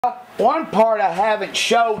One part I haven't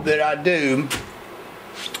showed that I do,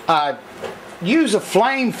 I use a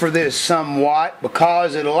flame for this somewhat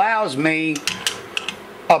because it allows me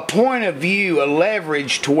a point of view, a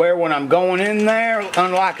leverage to where when I'm going in there,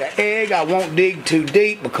 unlike an egg, I won't dig too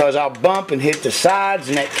deep because I'll bump and hit the sides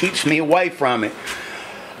and that keeps me away from it.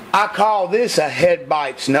 I call this a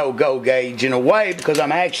Headbytes no-go gauge in a way because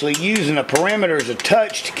I'm actually using the perimeter as a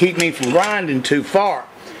touch to keep me from grinding too far.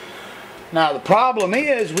 Now the problem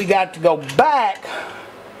is we got to go back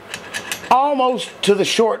almost to the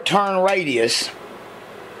short turn radius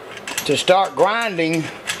to start grinding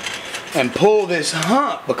and pull this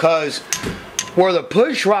hump, because where the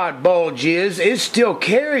push rod bulge is, it still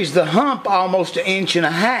carries the hump almost 1.5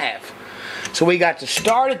 inches. So we got to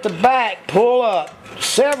start at the back, pull up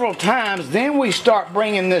several times, then we start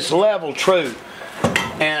bringing this level true.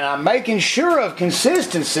 And I'm making sure of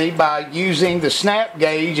consistency by using the snap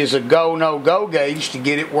gauge as a go, no-go gauge to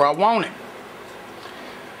get it where I want it.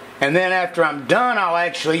 And then after I'm done, I'll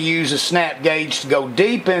actually use a snap gauge to go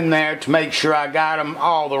deep in there to make sure I got them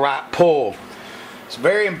all the right pull. It's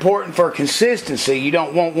very important for consistency. You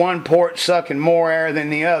don't want one port sucking more air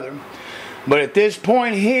than the other. But at this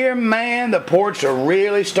point here, man, the ports are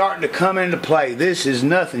really starting to come into play. This is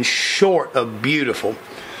nothing short of beautiful.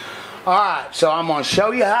 Alright, so I'm going to show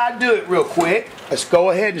you how I do it real quick. Let's go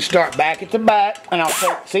ahead and start back at the back. And I'll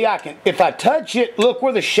take, see, I can, if I touch it, look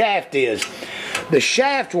where the shaft is. The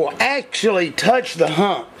shaft will actually touch the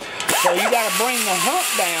hump. So you got to bring the hump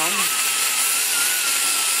down.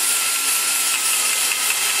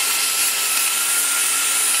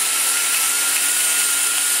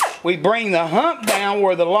 We bring the hump down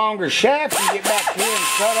where the longer shaft can get back here and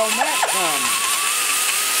cut on that some.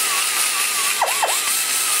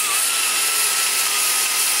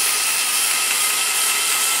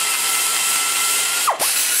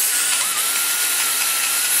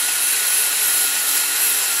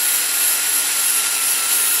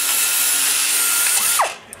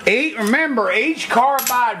 Remember, each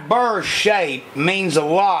carbide burr shape means a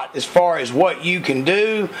lot as far as what you can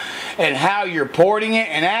do and how you're porting it.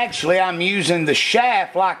 And actually, I'm using the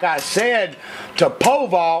shaft, like I said, to pole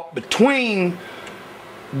vault between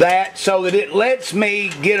that so that it lets me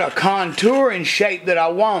get a contour and shape that I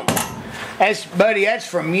want. Buddy, that's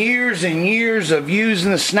from years and years of using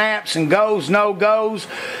the snaps and goes, no-goes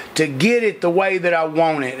to get it the way that I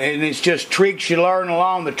want it. And it's just tricks you learn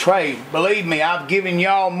along the trade. Believe me, I've given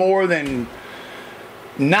y'all more than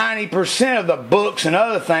 90% of the books and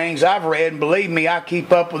other things I've read. And believe me, I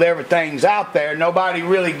keep up with everything's out there. Nobody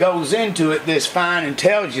really goes into it this fine and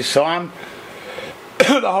tells you. So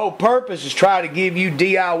the whole purpose is try to give you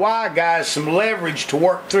DIY guys some leverage to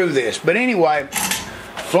work through this. But anyway,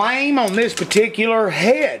 flame on this particular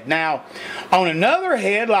head. Now, on another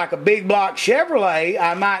head, like a big block Chevrolet,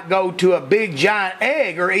 I might go to a big giant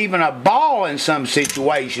egg or even a ball in some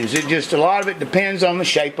situations. It just, a lot of it depends on the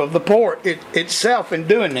shape of the port itself in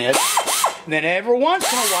doing this. And then every once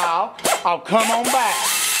in a while, I'll come on back.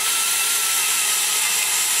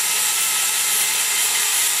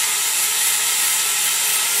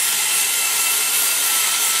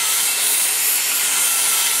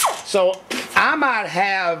 So I might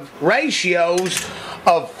have ratios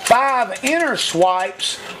of 5 inner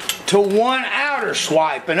swipes to 1 outer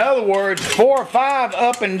swipe. In other words, 4 or 5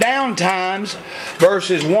 up and down times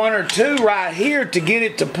versus 1 or 2 right here to get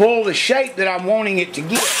it to pull the shape that I'm wanting it to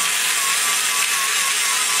get.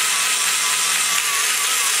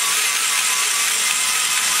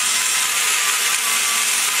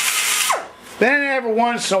 Then every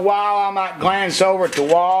once in a while I might glance over at the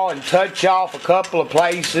wall and touch off a couple of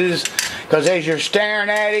places, because as you're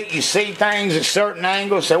staring at it, you see things at certain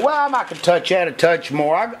angles. Say, well, I might could touch that a touch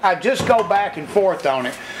more. I just go back and forth on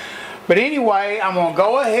it. But anyway, I'm going to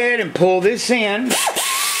go ahead and pull this in.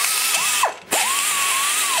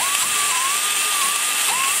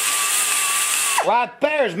 Right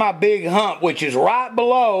there's my big hump, which is right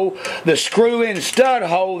below the screw-in stud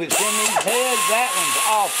hole that's in these heads. That one's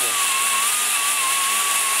awful.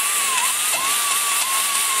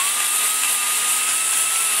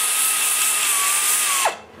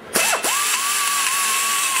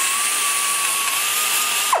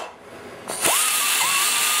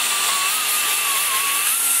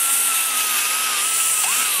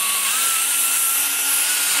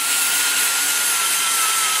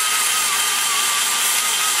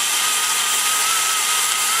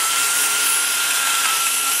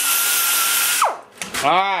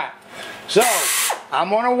 Alright, so I'm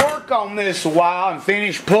going to work on this a while and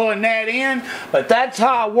finish pulling that in, but that's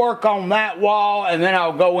how I work on that wall, and then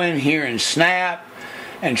I'll go in here and snap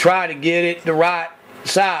and try to get it the right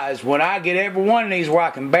size. When I get every one of these where I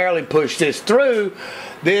can barely push this through,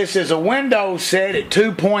 this is a window set at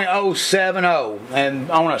 2.070.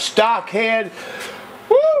 And on a stock head,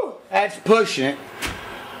 woo, that's pushing it.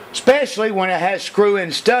 Especially when it has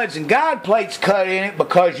screw-in studs and guide plates cut in it,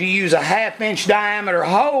 because you use a 1/2-inch diameter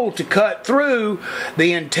hole to cut through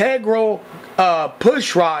the integral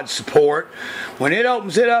push rod support. When it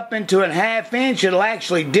opens it up into a 1/2 inch, it'll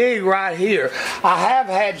actually dig right here. I have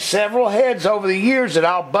had several heads over the years that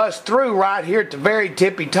I'll bust through right here at the very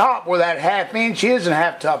tippy top where that 1/2 inch is and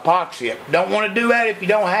have to epoxy it. Don't want to do that if you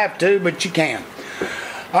don't have to, but you can.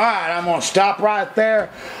 Alright, I'm going to stop right there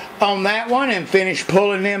on that one and finish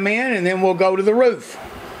pulling them in, and then we'll go to the roof.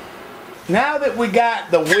 Now that we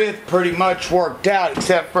got the width pretty much worked out,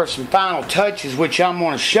 except for some final touches which I'm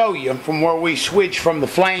going to show you from where we switch from the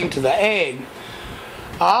flame to the egg,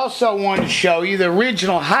 I also wanted to show you the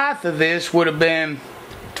original height of this would have been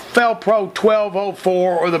Felpro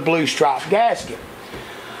 1204 or the blue stripe gasket.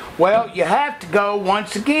 Well, you have to go,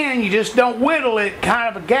 once again, you just don't whittle it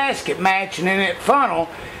kind of a gasket match and in that funnel.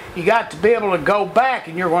 You got to be able to go back,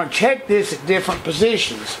 and you're going to check this at different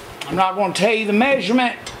positions. I'm not going to tell you the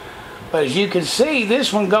measurement, but as you can see,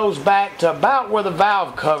 this one goes back to about where the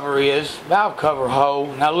valve cover is, valve cover hole.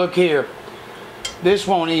 Now look here, this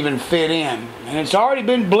won't even fit in, and it's already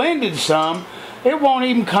been blended some. It won't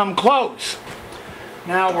even come close.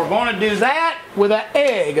 Now we're going to do that with an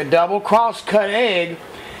egg, a double cross-cut egg,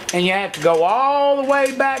 and you have to go all the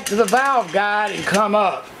way back to the valve guide and come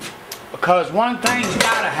up, because one thing's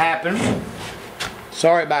got to happen.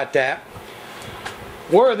 Sorry about that.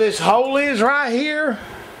 Where this hole is right here,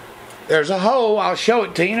 there's a hole, I'll show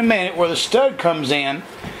it to you in a minute, where the stud comes in.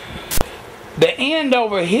 The end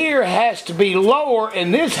over here has to be lower,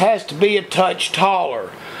 and this has to be a touch taller,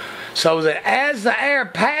 so that as the air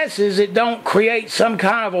passes, it don't create some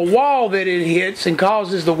kind of a wall that it hits and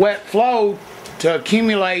causes the wet flow to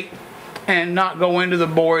accumulate and not go into the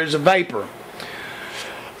bore as a vapor.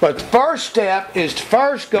 But the first step is to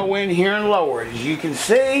first go in here and lower it. As you can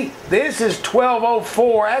see, this is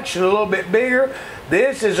 1204, actually a little bit bigger.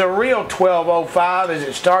 This is a real 1205 as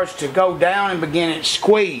it starts to go down and begin its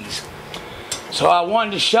squeeze. So I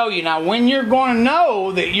wanted to show you. Now when you're going to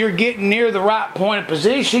know that you're getting near the right point of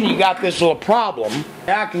position, you got this little problem.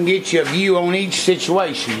 I can get you a view on each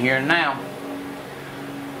situation here now.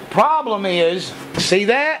 Problem is, see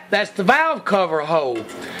that? That's the valve cover hole.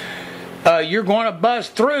 You're going to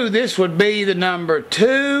bust through. This would be the number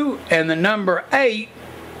 2 and the number 8.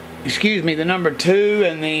 Excuse me, the number 2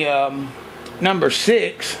 and the number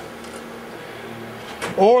 6.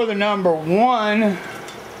 Or the number 1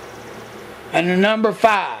 and the number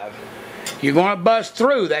 5. You're going to bust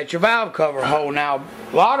through. That's your valve cover hole. Now,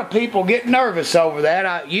 a lot of people get nervous over that.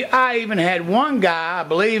 I even had one guy, I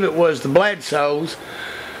believe it was the Bledsoes,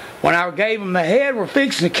 when I gave them the head, we're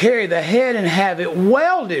fixing to carry the head and have it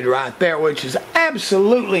welded right there, which is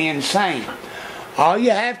absolutely insane. All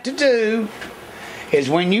you have to do is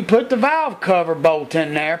when you put the valve cover bolt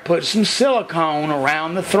in there, put some silicone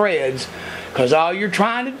around the threads, because all you're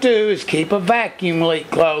trying to do is keep a vacuum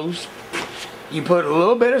leak closed. You put a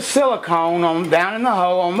little bit of silicone down in the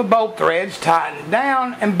hole on the bolt threads, tighten it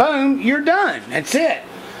down, and boom, you're done. That's it.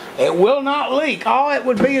 It will not leak. All it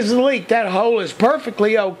would be is a leak. That hole is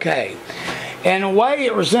perfectly okay. In a way,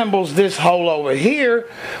 it resembles this hole over here,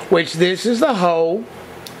 which this is the hole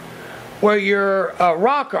where your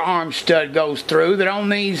rocker arm stud goes through, that on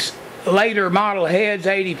these later model heads,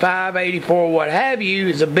 85, 84, what have you,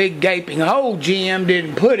 is a big gaping hole GM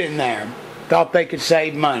didn't put in there. Thought they could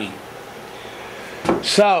save money.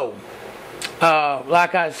 So,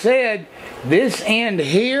 like I said, this end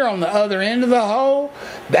here on the other end of the hole,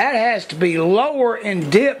 that has to be lower in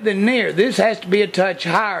dip than near. This has to be a touch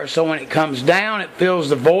higher, so when it comes down, it fills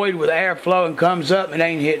the void with airflow and comes up and it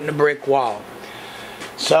ain't hitting the brick wall.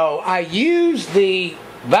 So I use the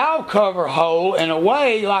valve cover hole in a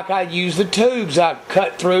way like I use the tubes I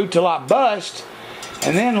cut through till I bust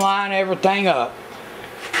and then line everything up.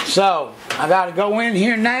 So I got to go in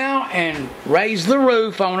here now and raise the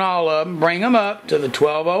roof on all of them, bring them up to the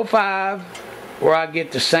 1205 where I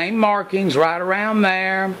get the same markings right around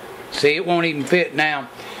there. See, it won't even fit now.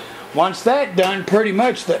 Once that's done, pretty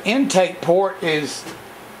much the intake port is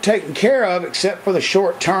taken care of except for the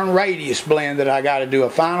short turn radius blend that I got to do a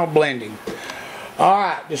final blending.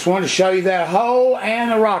 Alright, just wanted to show you that hole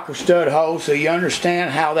and the rocker stud hole so you understand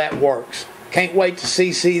how that works. Can't wait to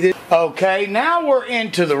see this. Okay, now we're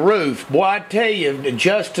into the roof. Boy, I tell you,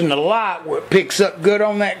 adjusting the light where it picks up good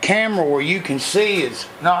on that camera where you can see is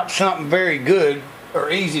not something very good or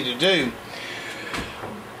easy to do.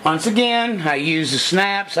 Once again, I use the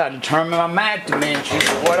snaps. I determine my mat dimensions.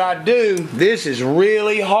 What I do, this is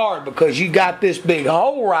really hard because you got this big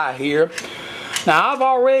hole right here. Now, I've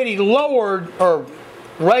already lowered or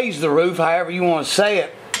raised the roof, however you want to say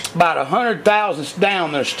it, about 100 thousandths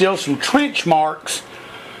down. There's still some trench marks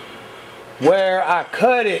where I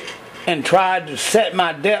cut it and tried to set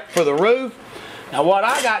my depth for the roof. Now, what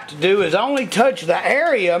I got to do is only touch the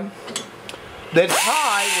area that's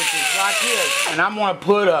high, which is like this, and I'm going to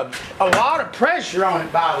put a lot of pressure on it,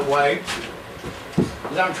 by the way,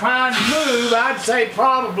 because I'm trying to move, I'd say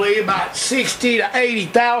probably about 60 to 80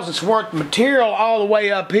 thousandths worth of material all the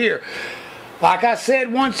way up here. Like I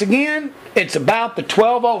said, once again, it's about the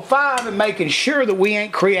 1205 and making sure that we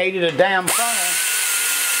ain't created a damn funnel.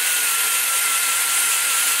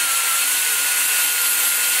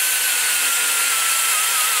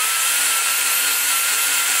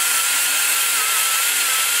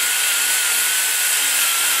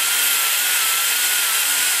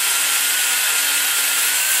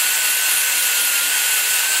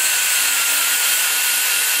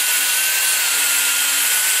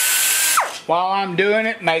 While I'm doing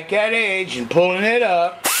it, make that edge and pulling it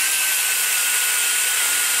up.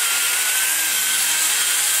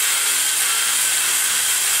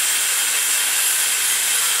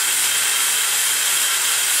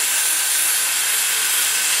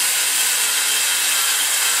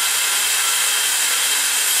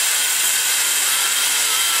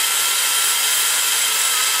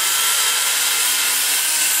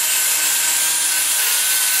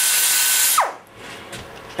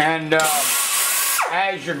 And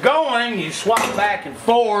as you're going, you swap back and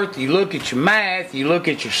forth, you look at your math, you look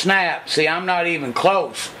at your snap. See, I'm not even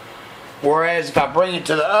close. Whereas if I bring it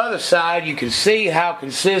to the other side, you can see how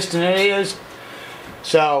consistent it is.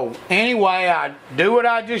 So anyway, I do what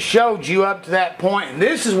I just showed you up to that point, and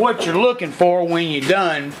this is what you're looking for when you're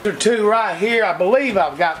done. The two right here, I believe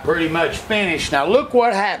I've got pretty much finished. Now look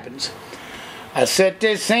what happens. I set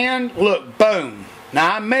this in, look, boom.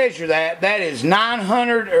 Now I measure that. That is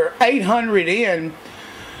 900 or 800 in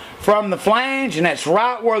from the flange, and that's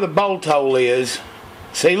right where the bolt hole is.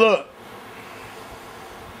 See, look.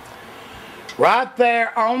 Right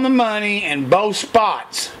there on the money in both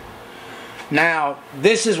spots. Now,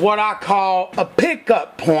 this is what I call a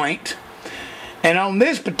pickup point. And on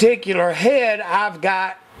this particular head, I've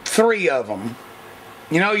got 3 of them.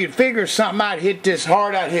 You know, you'd figure something I'd hit this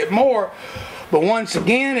hard, I'd hit more. But once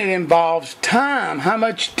again, it involves time. How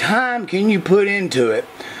much time can you put into it?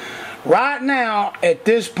 Right now, at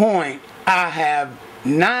this point, I have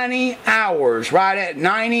 90 hours, right at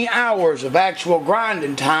 90 hours of actual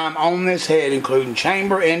grinding time on this head, including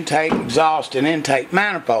chamber, intake, exhaust, and intake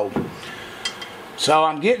manifold. So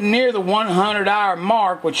I'm getting near the 100-hour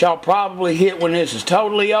mark, which I'll probably hit when this is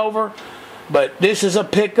totally over. But this is a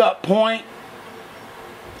pickup point.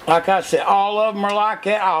 Like I said, all of them are like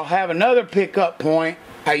that. I'll have another pickup point.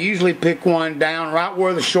 I usually pick one down right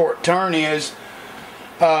where the short turn is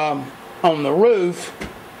on the roof,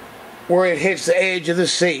 where it hits the edge of the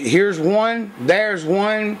seat. Here's one, there's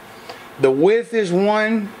one, the width is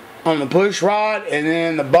one on the push rod, and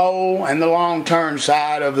then the bowl and the long turn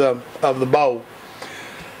side of the bowl.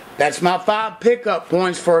 That's my 5 pickup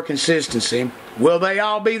points for consistency. Will they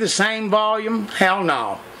all be the same volume? Hell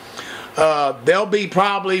no. They'll be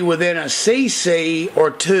probably within a cc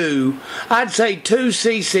or 2. I'd say 2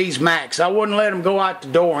 cc's max. I wouldn't let them go out the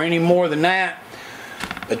door any more than that.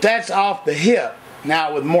 But that's off the hip.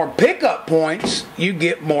 Now with more pickup points, you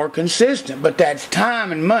get more consistent. But that's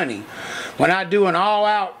time and money. When I do an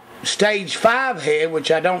all-out stage 5 head,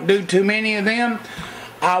 which I don't do too many of them,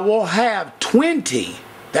 I will have 20.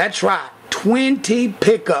 That's right, 20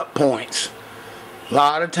 pickup points. A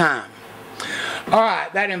lot of time.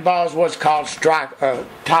 Alright, that involves what's called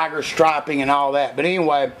tiger striping and all that. But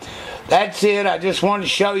anyway, that's it. I just wanted to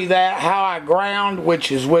show you that, how I ground,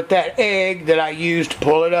 which is with that egg that I used to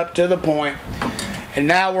pull it up to the point. And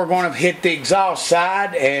now we're going to hit the exhaust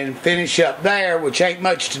side and finish up there, which ain't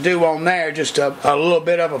much to do on there. Just a little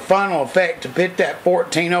bit of a funnel effect to fit that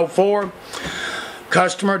 1404.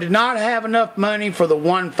 Customer did not have enough money for the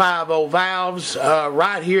 150 valves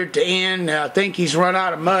right here at the end. I think he's run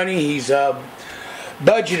out of money. He's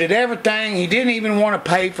budgeted everything. He didn't even want to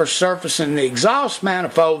pay for surfacing the exhaust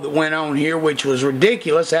manifold that went on here, which was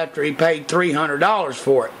ridiculous after he paid $300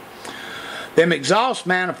 for it. Them exhaust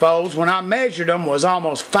manifolds, when I measured them, was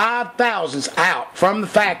almost 5 thousandths out from the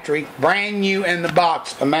factory, brand new in the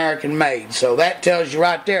box, American made. So that tells you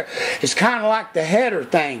right there. It's kind of like the header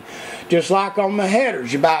thing. Just like on the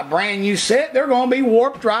headers, you buy a brand new set, they're going to be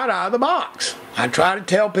warped right out of the box. I try to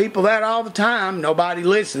tell people that all the time. Nobody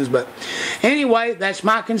listens. But anyway, that's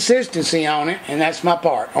my consistency on it, and that's my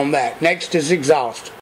part on that. Next is exhaust.